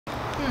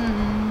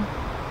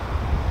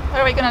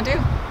What are we gonna do?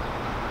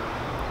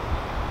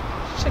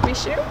 Should we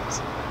shoot?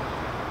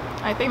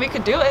 I think we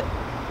could do it.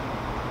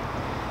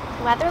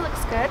 The weather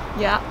looks good.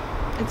 Yeah,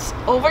 it's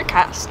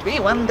overcast. We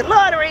won the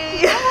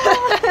lottery!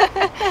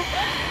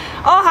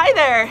 Oh, hi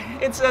there!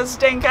 It's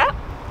Zdenka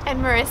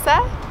And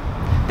Marissa.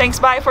 Thanks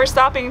bye for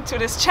stopping to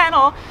this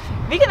channel.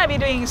 We're gonna be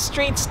doing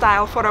street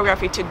style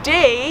photography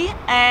today,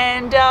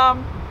 and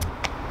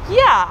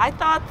yeah, I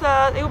thought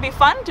it would be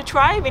fun to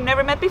try. We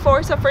never met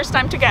before, so first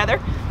time together.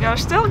 We are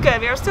still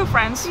good, we are still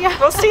friends. Yeah.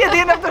 We'll see at the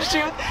end of the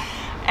shoot.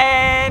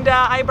 And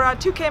I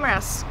brought two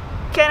cameras.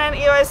 Canon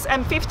EOS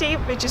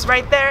M50, which is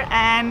right there,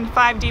 and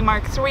 5D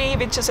Mark III,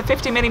 which is a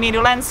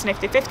 50mm lens,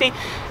 nifty 50.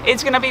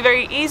 It's gonna be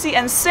very easy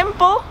and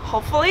simple,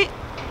 hopefully.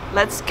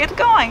 Let's get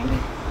going.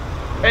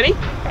 Ready?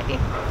 Ready.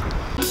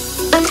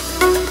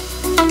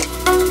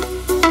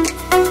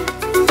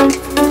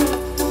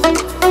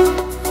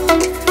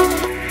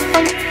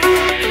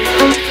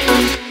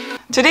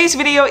 Today's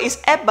video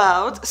is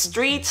about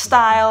street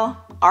style,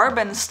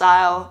 urban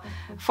style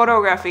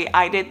photography.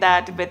 I did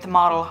that with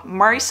model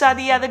Marissa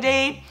the other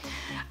day.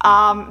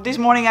 This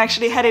morning I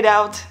actually headed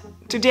out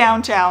to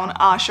downtown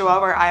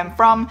Oshawa, where I am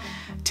from,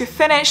 to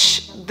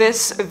finish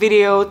this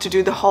video, to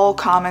do the whole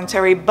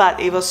commentary, but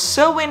it was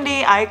so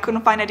windy I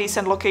couldn't find a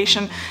decent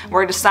location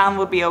where the sound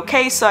would be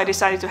okay, so I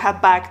decided to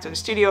head back to the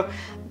studio.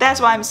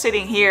 That's why I'm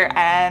sitting here,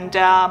 and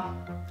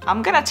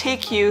I'm gonna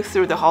take you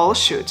through the whole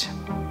shoot.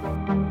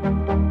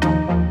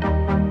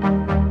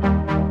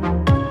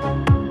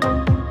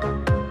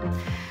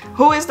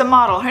 Who is the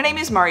model? Her name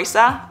is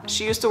Marissa.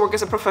 She used to work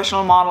as a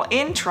professional model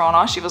in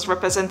Toronto. She was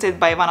represented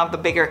by one of the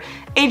bigger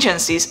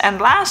agencies, and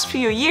last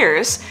few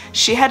years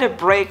she had a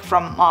break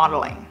from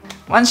modeling.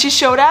 When she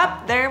showed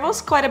up, there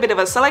was quite a bit of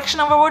a selection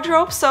of a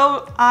wardrobe,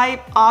 so I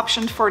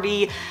optioned for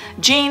the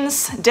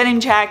jeans, denim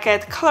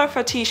jacket,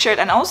 colorful t-shirt,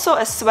 and also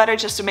a sweater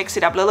just to mix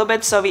it up a little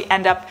bit, so we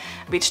end up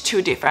with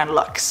two different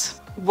looks.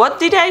 What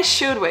did I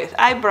shoot with?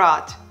 I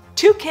brought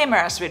two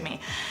cameras with me.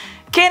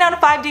 Canon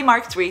 5D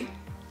Mark III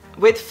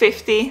with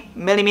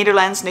 50mm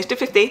lens, nifty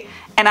 50,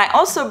 and I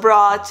also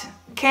brought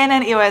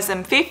Canon EOS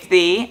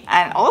M50,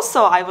 and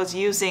also I was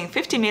using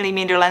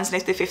 50mm lens,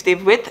 nifty 50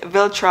 with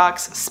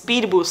Viltrox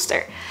speed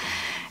booster.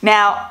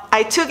 Now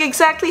I took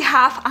exactly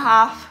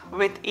half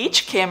with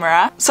each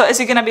camera, so as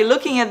you're gonna be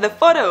looking at the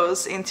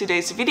photos in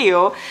today's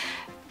video,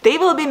 they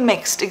will be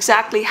mixed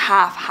exactly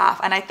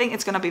half, and I think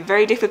it's gonna be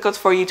very difficult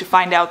for you to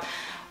find out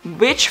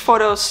which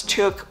photos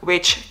took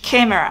which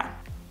camera.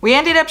 We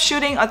ended up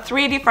shooting at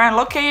 3 different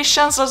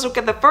locations. Let's look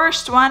at the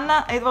first one.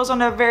 It was on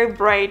a very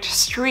bright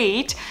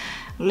street,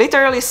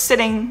 literally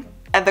sitting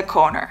at the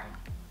corner.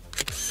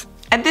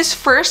 At this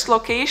first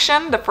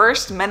location, the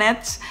first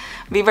minute,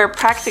 we were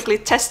practically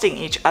testing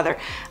each other.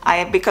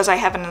 Because I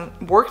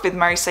haven't worked with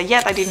Marissa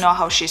yet, I didn't know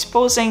how she's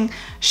posing.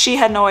 She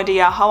had no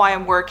idea how I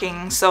am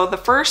working. So the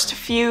first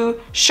few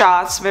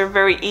shots were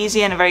very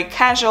easy and very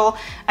casual.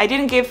 I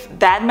didn't give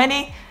that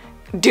many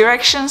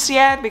directions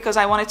yet because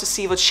I wanted to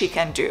see what she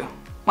can do.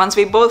 Once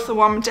we both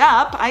warmed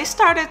up, I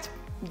started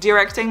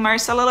directing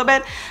Marissa a little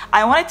bit.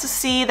 I wanted to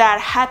see that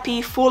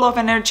happy, full of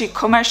energy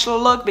commercial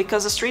look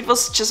because the street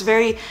was just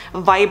very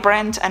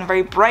vibrant and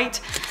very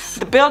bright.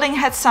 The building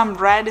had some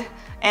red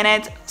in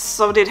it,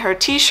 so did her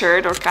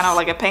t-shirt, or kind of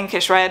like a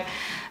pinkish red.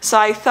 So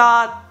I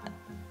thought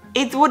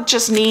it would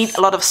just need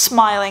a lot of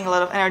smiling, a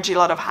lot of energy, a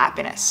lot of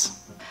happiness.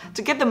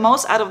 To get the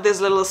most out of this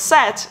little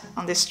set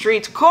on this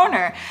street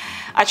corner,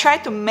 I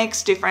tried to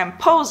mix different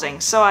posing.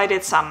 So I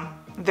did some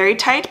very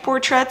tight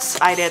portraits,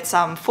 I did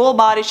some full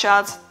body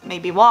shots,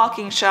 maybe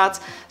walking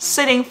shots,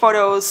 sitting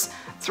photos,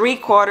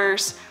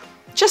 3/4,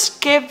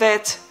 just give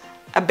it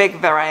a big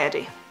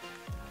variety.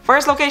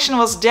 First location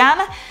was done.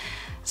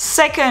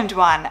 Second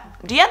one,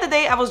 the other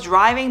day I was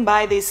driving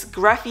by these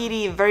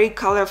graffiti, very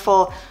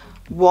colorful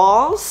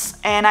walls,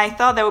 and I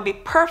thought that would be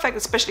perfect,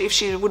 especially if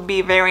she would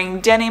be wearing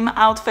denim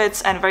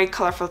outfits and very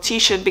colorful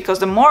t-shirt, because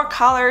the more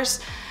colors,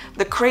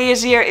 the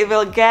crazier it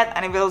will get,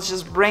 and it will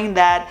just bring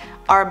that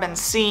urban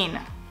scene.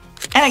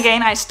 And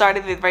again, I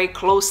started with very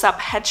close-up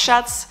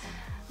headshots.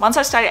 Once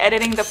I started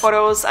editing the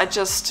photos, I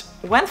just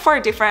went for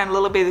a different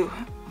little bit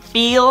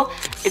feel.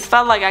 It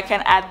felt like I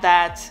can add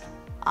that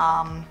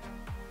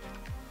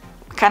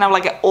kind of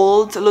like an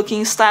old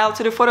looking style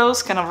to the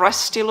photos, kind of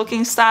rusty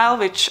looking style,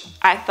 which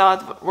I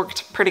thought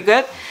worked pretty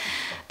good.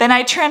 Then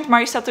I turned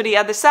Marissa to the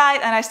other side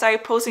and I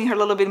started posing her a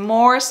little bit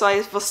more, so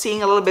I was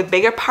seeing a little bit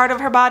bigger part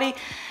of her body,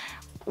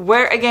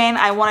 where again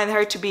I wanted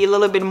her to be a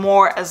little bit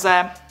more as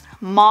a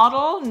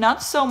model,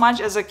 not so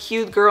much as a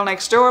cute girl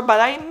next door, but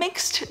I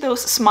mixed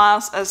those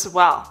smiles as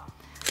well.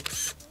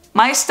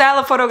 My style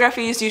of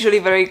photography is usually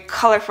very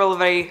colorful,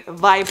 very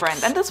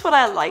vibrant, and that's what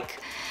I like.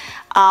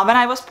 When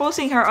I was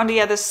posing her on the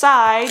other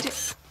side,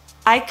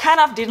 I kind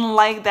of didn't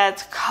like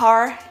that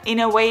car in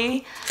a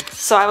way,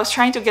 so I was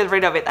trying to get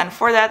rid of it, and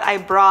for that I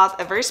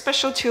brought a very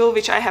special tool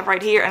which I have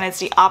right here, and it's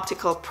the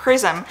optical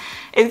prism.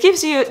 It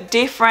gives you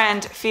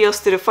different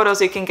feels to the photos,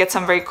 so you can get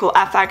some very cool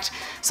effect.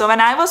 So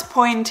when I was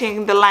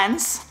pointing the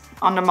lens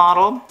on the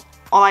model,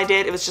 all I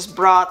did, it was just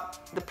brought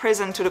the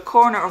prism to the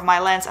corner of my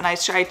lens and I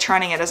tried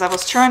turning it. As I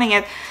was turning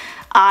it,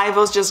 I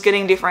was just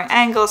getting different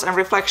angles and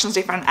reflections,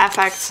 different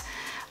effects.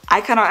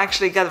 I cannot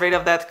actually get rid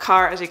of that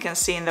car, as you can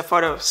see in the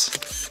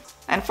photos.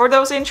 And for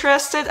those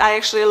interested, I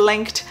actually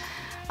linked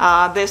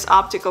this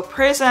optical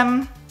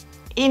prism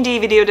in the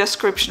video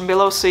description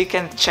below, so you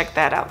can check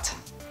that out.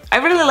 I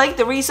really like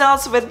the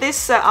results with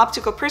this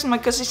optical prism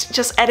because it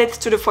just added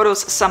to the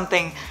photos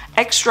something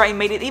extra. It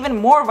made it even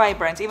more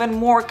vibrant, even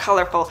more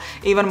colorful,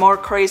 even more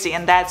crazy,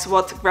 and that's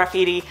what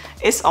graffiti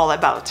is all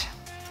about.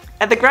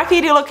 At the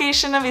graffiti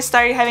location, we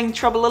started having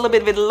trouble a little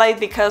bit with light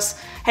because,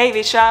 hey,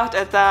 we shot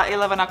at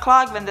 11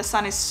 o'clock when the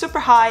sun is super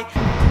high.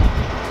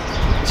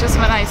 Just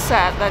when I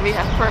said that we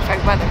have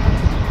perfect weather.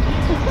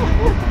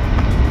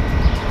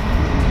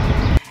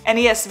 And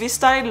yes, we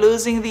started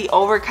losing the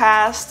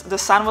overcast, the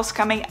sun was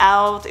coming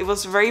out, it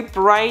was very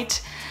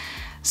bright.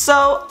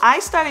 So I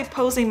started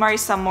posing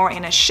Marissa more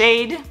in a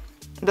shade.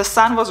 The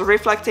sun was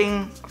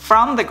reflecting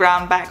from the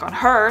ground back on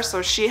her,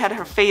 so she had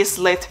her face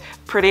lit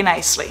pretty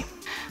nicely.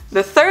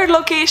 The third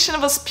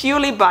location was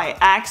purely by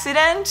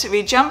accident.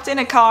 We jumped in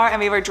a car and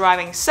we were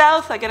driving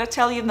south. I gotta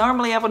tell you,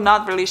 normally I would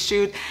not really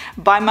shoot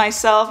by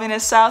myself in the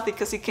south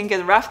because it can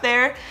get rough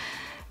there.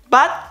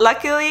 But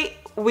luckily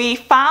we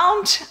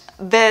found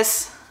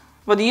this,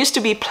 what used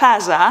to be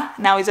plaza,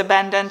 now is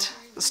abandoned,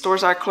 the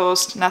stores are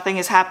closed, nothing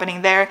is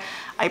happening there.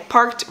 I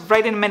parked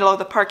right in the middle of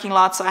the parking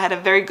lot, so I had a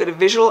very good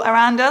visual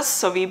around us,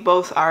 so we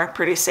both are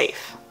pretty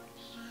safe.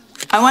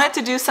 I wanted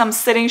to do some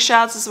sitting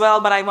shots as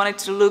well, but I wanted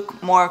to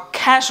look more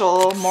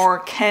casual, more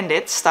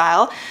candid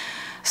style.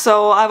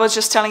 So I was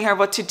just telling her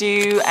what to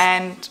do,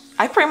 and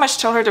I pretty much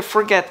told her to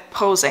forget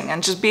posing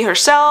and just be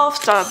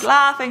herself, start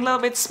laughing a little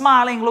bit,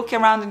 smiling,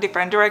 looking around in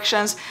different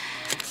directions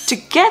to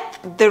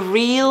get the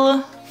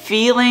real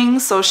feeling,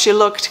 so she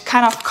looked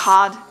kind of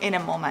caught in a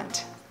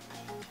moment.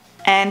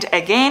 And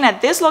again,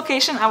 at this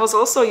location I was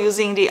also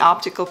using the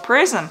optical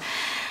prism.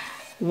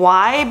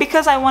 Why?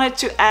 Because I wanted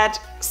to add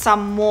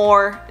some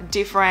more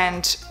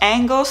different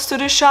angles to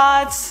the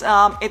shots.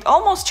 It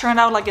almost turned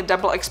out like a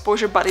double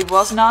exposure, but it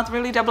was not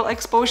really double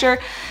exposure.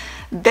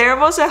 There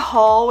was a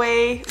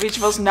hallway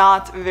which was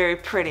not very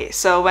pretty,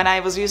 so when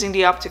I was using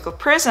the optical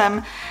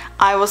prism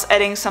I was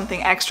adding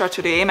something extra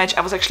to the image.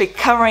 I was actually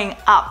covering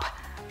up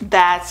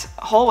that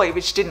hallway,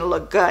 which didn't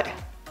look good.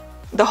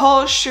 The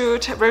whole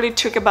shoot really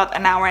took about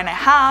an hour and a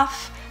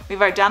half. We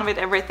were done with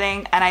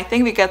everything and I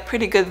think we got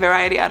pretty good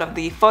variety out of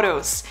the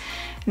photos.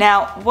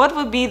 Now, what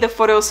would be the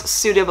photos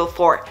suitable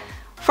for?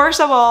 First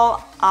of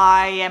all,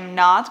 I am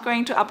not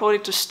going to upload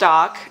it to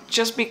stock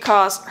just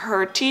because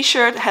her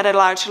t-shirt had a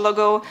large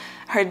logo,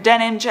 her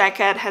denim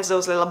jacket has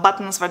those little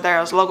buttons where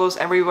there's logos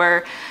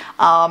everywhere.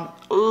 A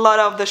lot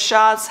of the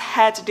shots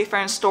had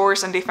different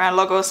stores and different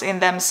logos in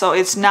them, so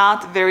it's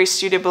not very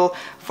suitable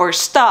for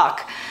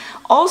stock.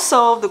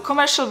 Also, the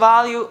commercial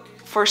value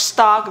for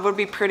stock would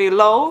be pretty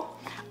low,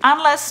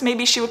 unless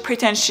maybe she would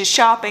pretend she's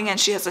shopping and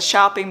she has the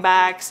shopping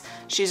bags,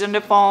 she's on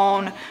the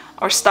phone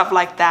or stuff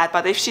like that.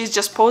 But if she's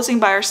just posing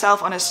by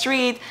herself on the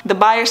street, the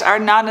buyers are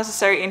not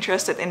necessarily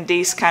interested in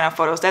these kind of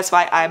photos. That's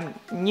why I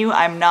knew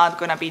I'm not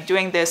gonna be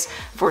doing this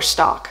for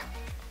stock.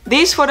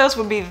 These photos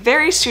would be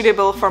very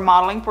suitable for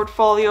modeling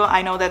portfolio.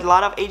 I know that a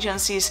lot of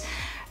agencies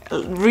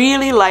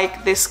really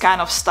like this kind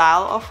of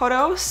style of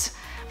photos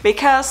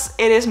because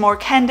it is more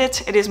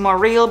candid, it is more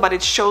real, but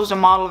it shows the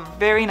model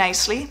very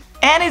nicely.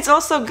 And it's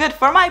also good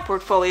for my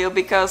portfolio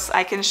because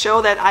I can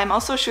show that I'm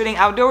also shooting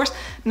outdoors,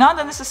 not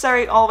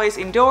necessarily always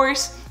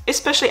indoors,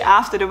 especially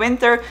after the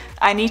winter.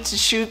 I need to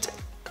shoot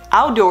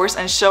outdoors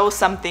and show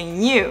something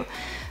new.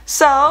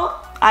 So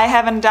I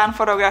haven't done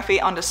photography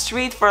on the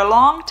street for a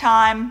long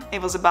time.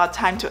 It was about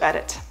time to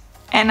edit.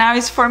 And now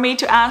it's for me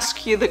to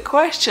ask you the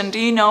question, do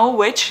you know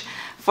which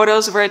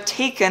photos were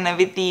taken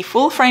with the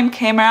full frame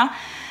camera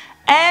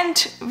and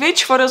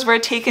which photos were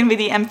taken with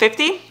the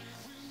M50?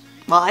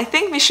 Well, I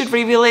think we should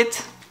reveal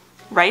it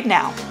right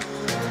now.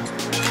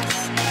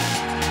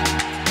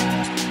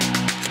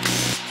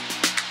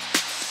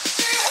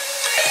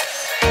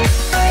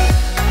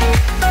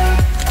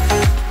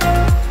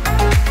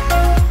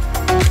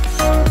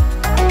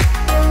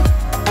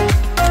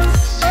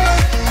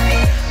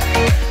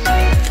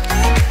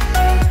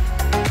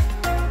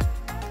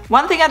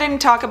 One thing I didn't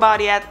talk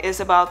about yet is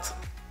about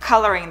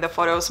coloring the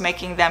photos,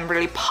 making them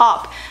really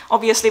pop.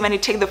 Obviously, when you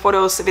take the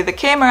photos with the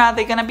camera,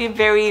 they're gonna be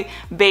very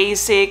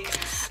basic,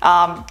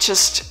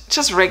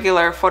 just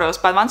regular photos.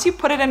 But once you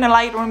put it in a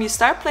Lightroom, you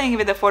start playing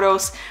with the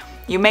photos,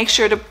 you make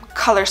sure the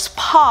colors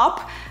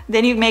pop,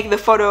 then you make the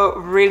photo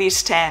really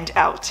stand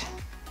out.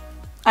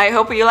 I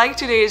hope you liked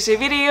today's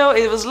video.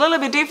 It was a little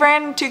bit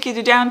different, took you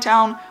to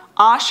downtown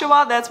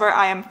Oshawa, that's where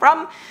I am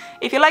from.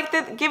 If you liked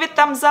it, give it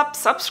thumbs up,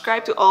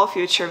 subscribe to all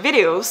future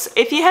videos.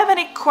 If you have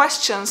any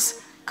questions,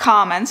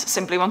 comments,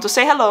 simply want to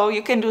say hello,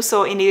 you can do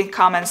so in the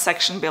comments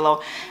section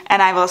below.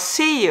 And I will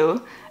see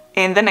you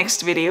in the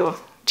next video.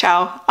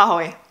 Ciao,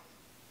 ahoy!